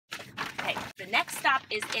The next stop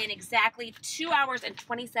is in exactly 2 hours and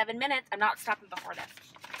 27 minutes. I'm not stopping before this.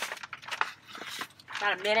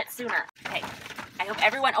 Not a minute sooner. Okay. I hope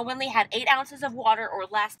everyone only had 8 ounces of water or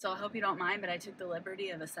less. So I hope you don't mind, but I took the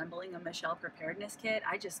liberty of assembling a Michelle preparedness kit.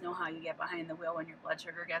 I just know how you get behind the wheel when your blood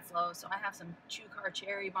sugar gets low. So I have some Chew Car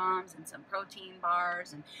cherry bombs and some protein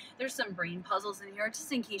bars, and there's some brain puzzles in here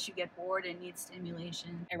just in case you get bored and need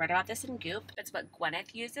stimulation. I read about this in Goop. It's what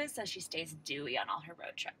Gwyneth uses so she stays dewy on all her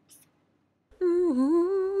road trips. Ooh,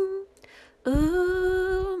 ooh,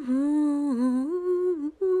 ooh,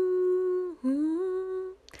 ooh, ooh,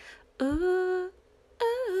 ooh.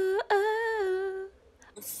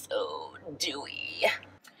 So dewy.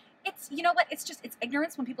 It's, you know what, it's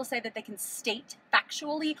ignorance when people say that they can state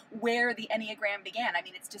factually where the Enneagram began. I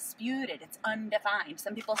mean, it's disputed, it's undefined.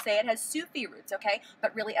 Some people say it has Sufi roots, okay?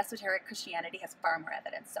 But really, esoteric Christianity has far more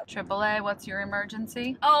evidence. So, AAA, what's your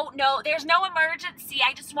emergency? Oh, no, there's no emergency.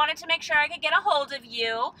 I just wanted to make sure I could get a hold of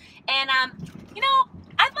you. And, you know,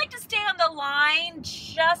 I'd like to stay on the line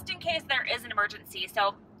just in case there is an emergency.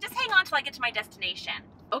 So just hang on till I get to my destination.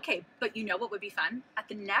 okay, but you know what would be fun? At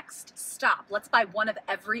the next stop, let's buy one of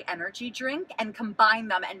every energy drink and combine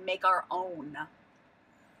them and make our own.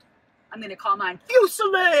 I'm gonna call mine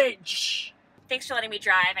Fuselage! Thanks for letting me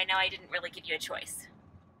drive. I know I didn't really give you a choice.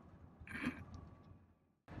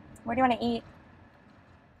 Where do you want to eat?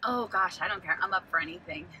 Oh gosh, I don't care. I'm up for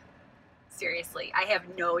anything. Seriously, I have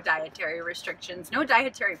no dietary restrictions, no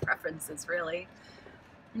dietary preferences, really.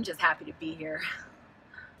 I'm just happy to be here.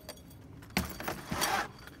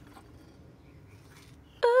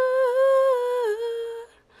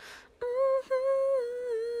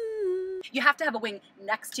 You have to have a wing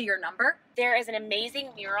next to your number. There is an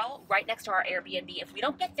amazing mural right next to our Airbnb. If we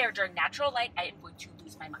don't get there during natural light, I am going to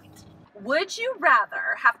lose my mind. Would you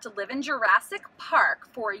rather have to live in Jurassic Park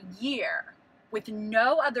for a year with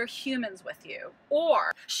no other humans with you,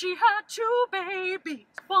 or she had 2 babies,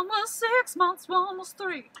 one was 6 months, one was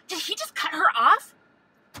 3? Did he just cut her off?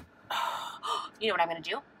 You know what I'm going to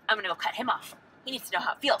do? I'm going to go cut him off. He needs to know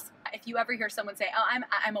how it feels. If you ever hear someone say, oh,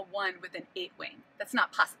 I'm a 1 with an 8 wing, that's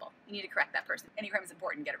not possible. You need to correct that person. Enneagram is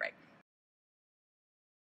important, get it right.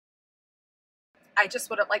 I just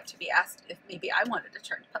would have liked to be asked if maybe I wanted to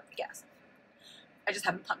turn to pump the gas. I just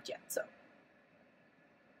haven't pumped yet, so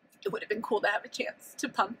it would have been cool to have a chance to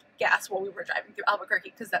pump gas while we were driving through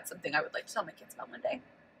Albuquerque, because that's something I would like to tell my kids about one day.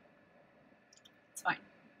 It's fine.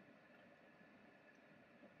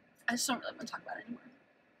 I just don't really want to talk about it anymore.